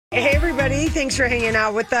Hey, everybody. Thanks for hanging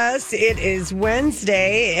out with us. It is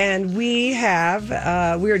Wednesday, and we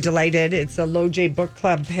are delighted. It's a Low J Book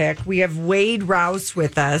Club pick. We have Wade Rouse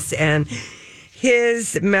with us, and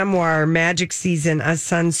his memoir, Magic Season, A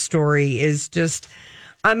Son's Story, is just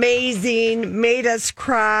amazing. Made us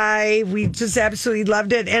cry. We just absolutely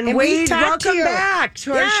loved it. And Wade, welcome back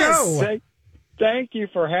to our show. Thank you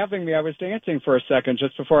for having me. I was dancing for a second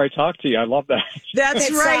just before I talked to you. I love that. That's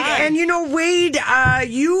right. And Wade,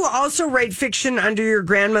 you also write fiction under your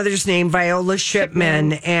grandmother's name, Viola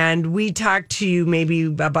Shipman. And we talked to you maybe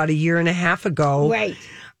about a year and a half ago. Right.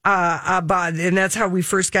 And that's how we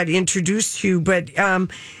first got introduced to you. But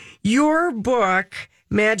your book,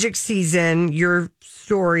 Magic Season, your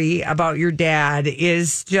story about your dad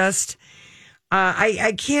is just,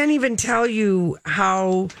 I can't even tell you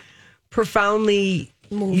how profoundly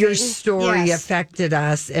your story affected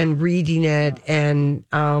us and reading it. And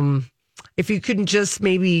if you couldn't just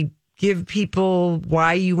maybe give people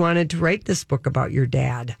why you wanted to write this book about your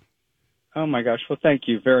dad. Oh my gosh. Well, thank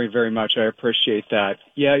you very, very much. I appreciate that.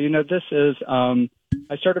 Yeah. This is,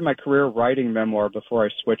 I started my career writing memoir before I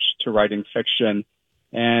switched to writing fiction.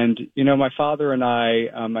 And, my father and I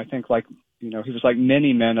think he was like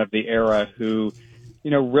many men of the era who,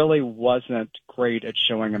 really wasn't great at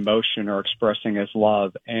showing emotion or expressing his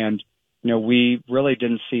love. And, we really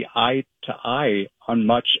didn't see eye to eye on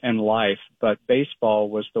much in life, but baseball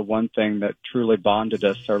was the one thing that truly bonded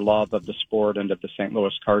us, our love of the sport and of the St.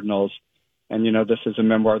 Louis Cardinals. And, this is a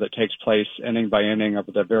memoir that takes place inning by inning of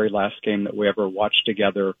the very last game that we ever watched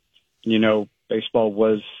together. Baseball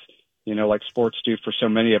was, like sports do for so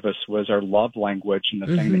many of us, was our love language and the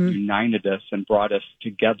thing that united us and brought us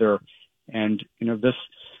together. And,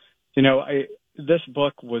 this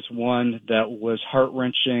book was one that was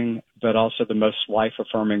heart-wrenching, but also the most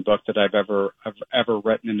life-affirming book that I've ever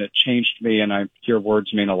written, and it changed me, and your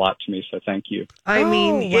words mean a lot to me, so thank you.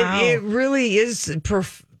 It really is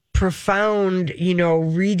profound,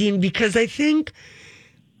 reading, because I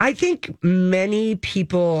think many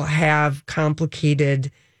people have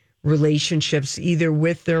complicated relationships, either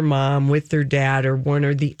with their mom, with their dad, or one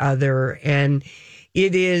or the other, and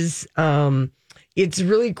it is, it's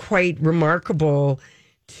really quite remarkable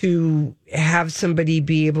to have somebody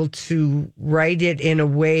be able to write it in a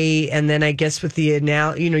way. And then I guess with the,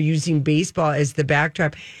 using baseball as the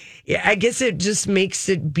backdrop, I guess it just makes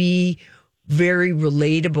it be very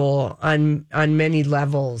relatable on many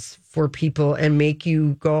levels for people and make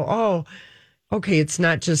you go, oh, okay, it's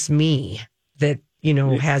not just me that,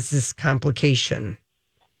 has this complication.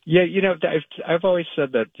 Yeah, I've always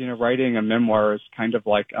said that, writing a memoir is kind of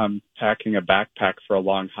like packing a backpack for a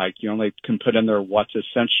long hike. You only can put in there what's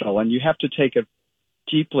essential, and you have to take a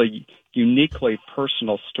deeply, uniquely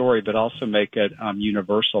personal story, but also make it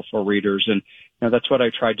universal for readers. And, that's what I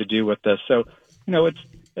tried to do with this. So,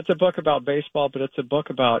 it's a book about baseball, but it's a book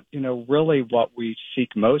about, really what we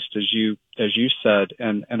seek most, as you said,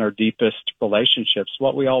 and our deepest relationships.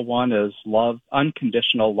 What we all want is love,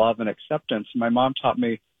 unconditional love and acceptance. My mom taught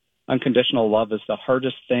me unconditional love is the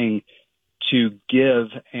hardest thing to give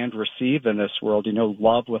and receive in this world,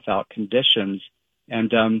 love without conditions.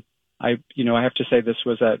 And, I have to say this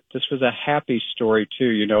was a happy story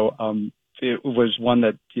too. It was one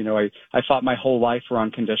that, I fought my whole life for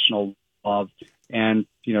unconditional love, and,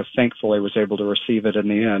 thankfully was able to receive it in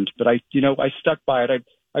the end. But I stuck by it.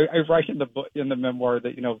 I write in the book, in the memoir,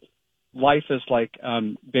 that, life is like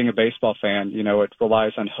being a baseball fan. It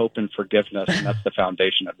relies on hope and forgiveness, and that's the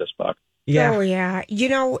foundation of this book. Yeah. Oh, yeah.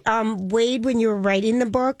 Wade, when you were writing the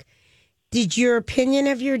book, did your opinion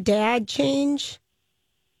of your dad change?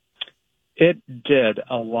 It did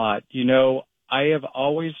a lot. I have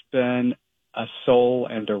always been a soul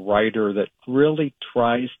and a writer that really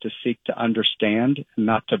tries to seek to understand and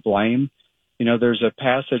not to blame. There's a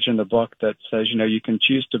passage in the book that says, you can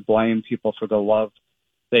choose to blame people for the love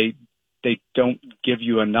they don't give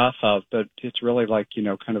you enough of, but it's really like,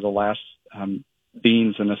 kind of the last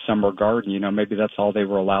beans in a summer garden. Maybe that's all they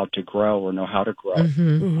were allowed to grow or know how to grow.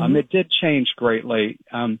 It did change greatly.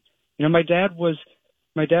 My dad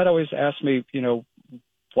always asked me,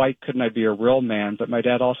 why couldn't I be a real man? But my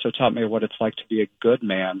dad also taught me what it's like to be a good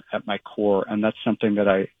man at my core, and that's something that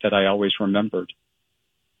I always remembered.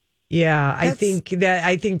 Yeah, I think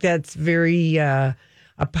that's very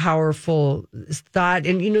a powerful thought.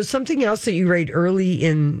 And something else that you write early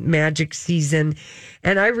in Magic Season,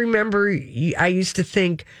 and I remember I used to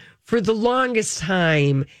think for the longest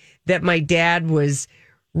time that my dad was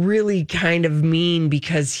really kind of mean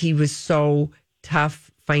because he was so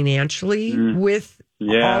tough financially with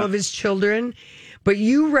all of his children. But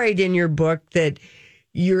you write in your book that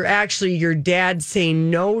you're actually your dad saying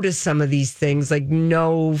no to some of these things. Like,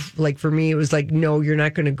 no, like for me, it was like, no, you're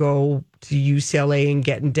not going to go to UCLA and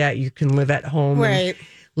get in debt. You can live at home and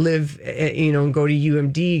live, and go to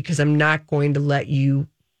UMD because I'm not going to let you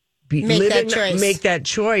make that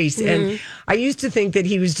choice. And I used to think that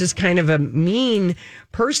he was just kind of a mean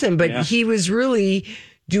person, but he was really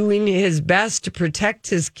doing his best to protect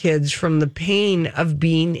his kids from the pain of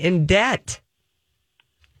being in debt.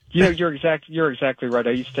 You're exactly right.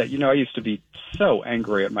 I used to be so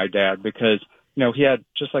angry at my dad because, he had,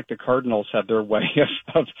 just like the Cardinals had their way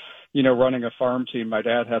of running a farm team. My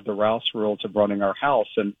dad had the Rouse rules of running our house.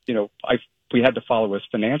 And, we had to follow his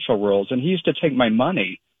financial rules. And he used to take my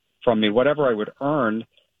money from me. Whatever I would earn,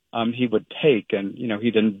 he would take, and,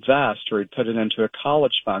 he'd invest or he'd put it into a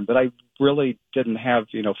college fund. But I really didn't have,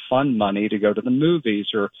 fun money to go to the movies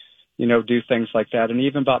or, do things like that. And he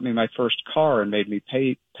even bought me my first car and made me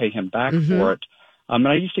pay him back for it. And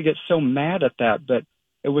I used to get so mad at that. But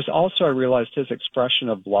it was also, I realized, his expression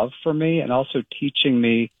of love for me and also teaching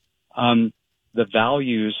me the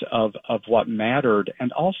values of what mattered.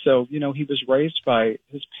 And also, he was raised by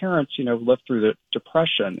his parents, lived through the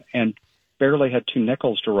Depression and barely had 2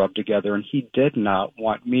 nickels to rub together. And he did not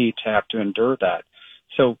want me to have to endure that.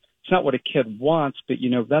 So it's not what a kid wants, but,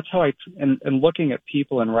 that's how and looking at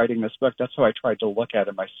people and writing this book, that's how I tried to look at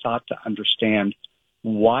him. I sought to understand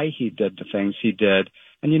why he did the things he did.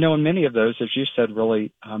 And, and many of those, as you said,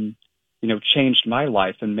 really, changed my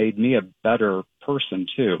life and made me a better person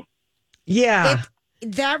too. Yeah.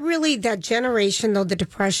 That generation, though, the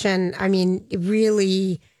Depression, I mean, it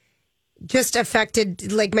really just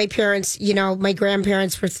affected, like, my parents, my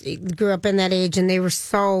grandparents grew up in that age, and they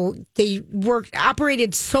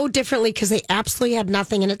operated so differently because they absolutely had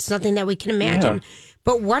nothing, and it's nothing that we can imagine. Yeah.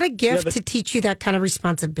 But what a gift to teach you that kind of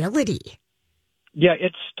responsibility. Yeah,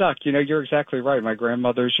 it stuck. You're exactly right. My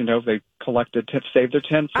grandmothers, they saved their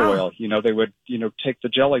tinfoil. Oh. They would, take the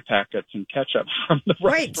jelly packets and ketchup from the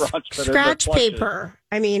restaurants. Scratch paper.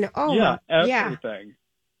 I mean, everything. Yeah.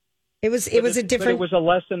 It was a different. But it was a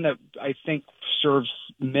lesson that I think serves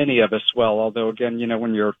many of us well. Although, again,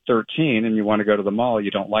 when you're 13 and you want to go to the mall, you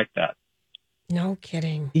don't like that. No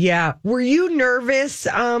kidding. Yeah. Were you nervous,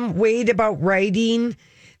 Wade, about writing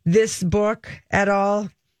this book at all?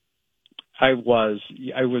 I was,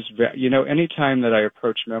 anytime that I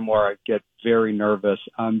approach memoir, I get very nervous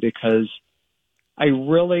because I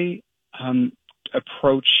really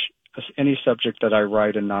approach any subject that I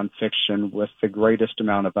write in nonfiction with the greatest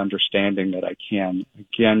amount of understanding that I can.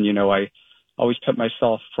 Again, I always put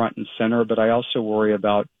myself front and center, but I also worry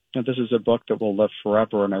about, this is a book that will live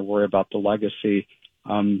forever, and I worry about the legacy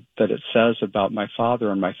that it says about my father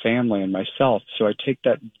and my family and myself. So I take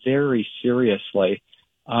that very seriously.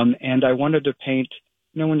 And I wanted to paint,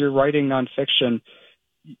 when you're writing nonfiction,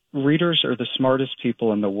 readers are the smartest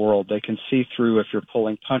people in the world. They can see through if you're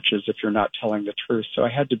pulling punches, if you're not telling the truth. So I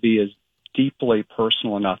had to be as deeply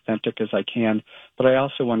personal and authentic as I can, but I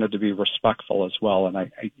also wanted to be respectful as well. And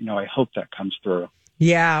I hope that comes through.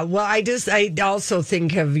 Yeah. Well, I also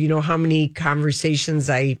think of, how many conversations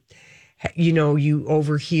you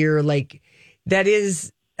overhear, like that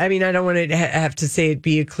is, I mean, I don't want to have to say it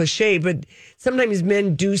be a cliche, but sometimes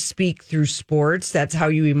men do speak through sports. That's how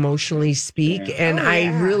you emotionally speak. Yeah. And I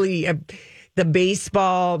really, the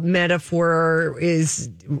baseball metaphor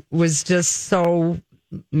was just so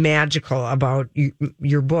magical about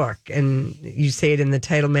your book. And you say it in the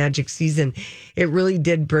title, Magic Season. It really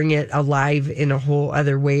did bring it alive in a whole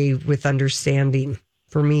other way with understanding,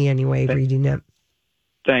 for me anyway, reading it.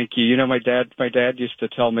 Thank you. My dad used to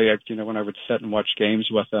tell me, when I would sit and watch games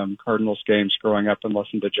with him, Cardinals games growing up and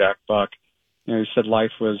listen to Jack Buck, he said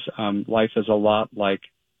life is a lot like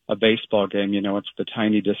a baseball game. It's the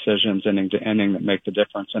tiny decisions inning to inning that make the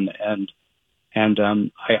difference in the end. And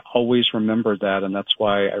I always remember that, and that's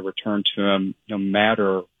why I return to him no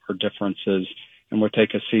matter our differences, and would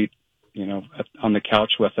take a seat, on the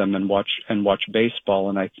couch with him and watch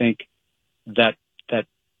baseball. And I think that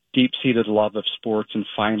deep-seated love of sports and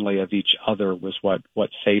finally of each other was what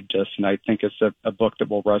saved us. And I think it's a book that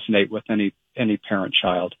will resonate with any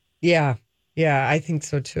parent-child. Yeah. Yeah, I think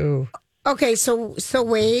so too. Okay, so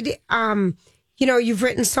Wade, you've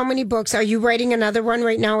written so many books. Are you writing another one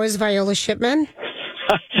right now as Viola Shipman?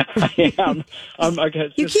 I am. I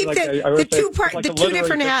guess you keep the two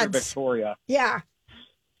different heads. Victoria. Yeah.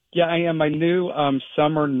 Yeah, I am. My new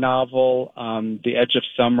summer novel, The Edge of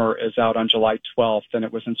Summer, is out on July 12th, and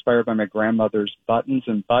it was inspired by my grandmother's buttons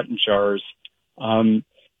and button jars.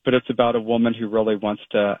 But it's about a woman who really wants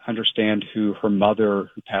to understand who her mother,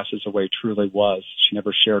 who passes away, truly was. She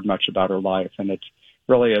never shared much about her life, and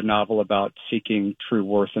really a novel about seeking true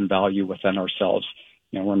worth and value within ourselves.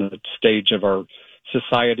 We're in a stage of our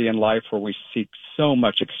society and life where we seek so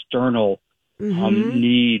much external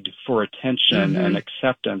need for attention and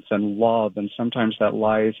acceptance and love, and sometimes that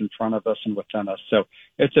lies in front of us and within us. So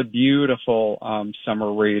it's a beautiful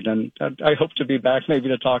summer read, and I hope to be back maybe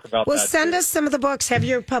to talk about that. Well, send us some of the books. Have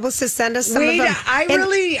your publicist send us some Wade, of them.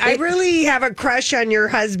 I really have a crush on your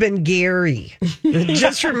husband, Gary,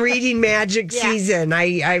 just from reading Magic Season.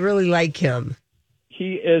 I really like him.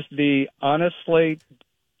 He is honestly,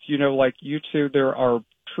 like you two, there are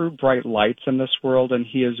true bright lights in this world, and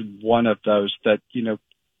he is one of those that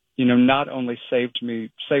not only saved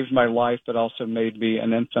my life, but also made me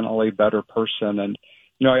an infinitely better person. And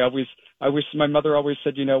my mother always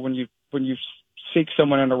said, when you seek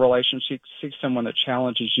someone in a relationship, seek someone that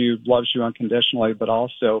challenges you, loves you unconditionally, but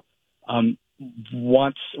also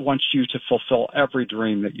wants you to fulfill every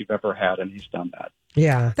dream that you've ever had, and he's done that.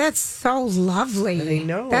 Yeah. That's so lovely. I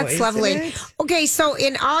know. That's lovely. It? Okay, so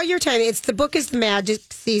in all your time, the book is The Magic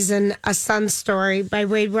Season, A Son's Story by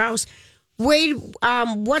Wade Rouse. Wade,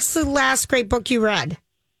 what's the last great book you read?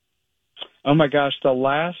 Oh my gosh, the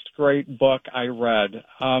last great book I read.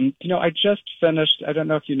 I just finished, I don't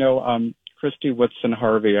know if you know Christy Woodson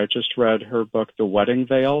Harvey. I just read her book, The Wedding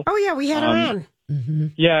Veil. Oh yeah, we had her on.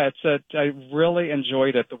 Yeah, I really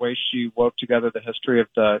enjoyed it, the way she wove together the history of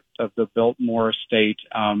the Biltmore estate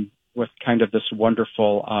with kind of this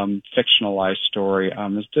wonderful fictionalized story. I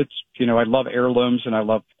love heirlooms, and I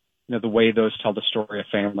love the way those tell the story of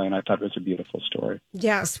family, and I thought it was a beautiful story.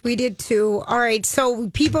 Yes, we did too. All right, so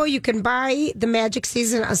people, you can buy The Magic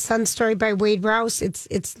Season, A Son's Story by Wade Rouse.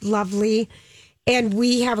 It's lovely. And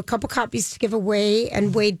we have a couple copies to give away.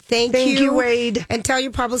 And Wade, thank you. Thank you, Wade. And tell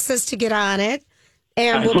your publicist to get on it.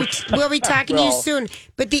 And we'll be talking to you soon.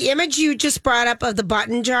 But the image you just brought up of the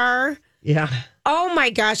button jar. Yeah. Oh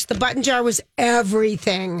my gosh, the button jar was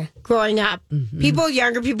everything growing up.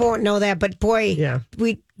 Younger people won't know that, but boy,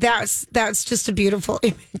 that's just a beautiful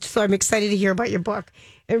image. So I'm excited to hear about your book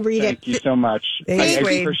and read it. Thank you so much. Thanks, I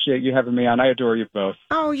Wade. appreciate you having me on. I adore you both.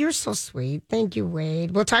 Oh, you're so sweet. Thank you,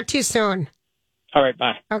 Wade. We'll talk to you soon. All right,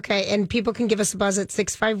 bye. Okay, and people can give us a buzz at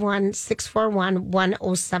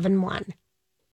 651-641-1071.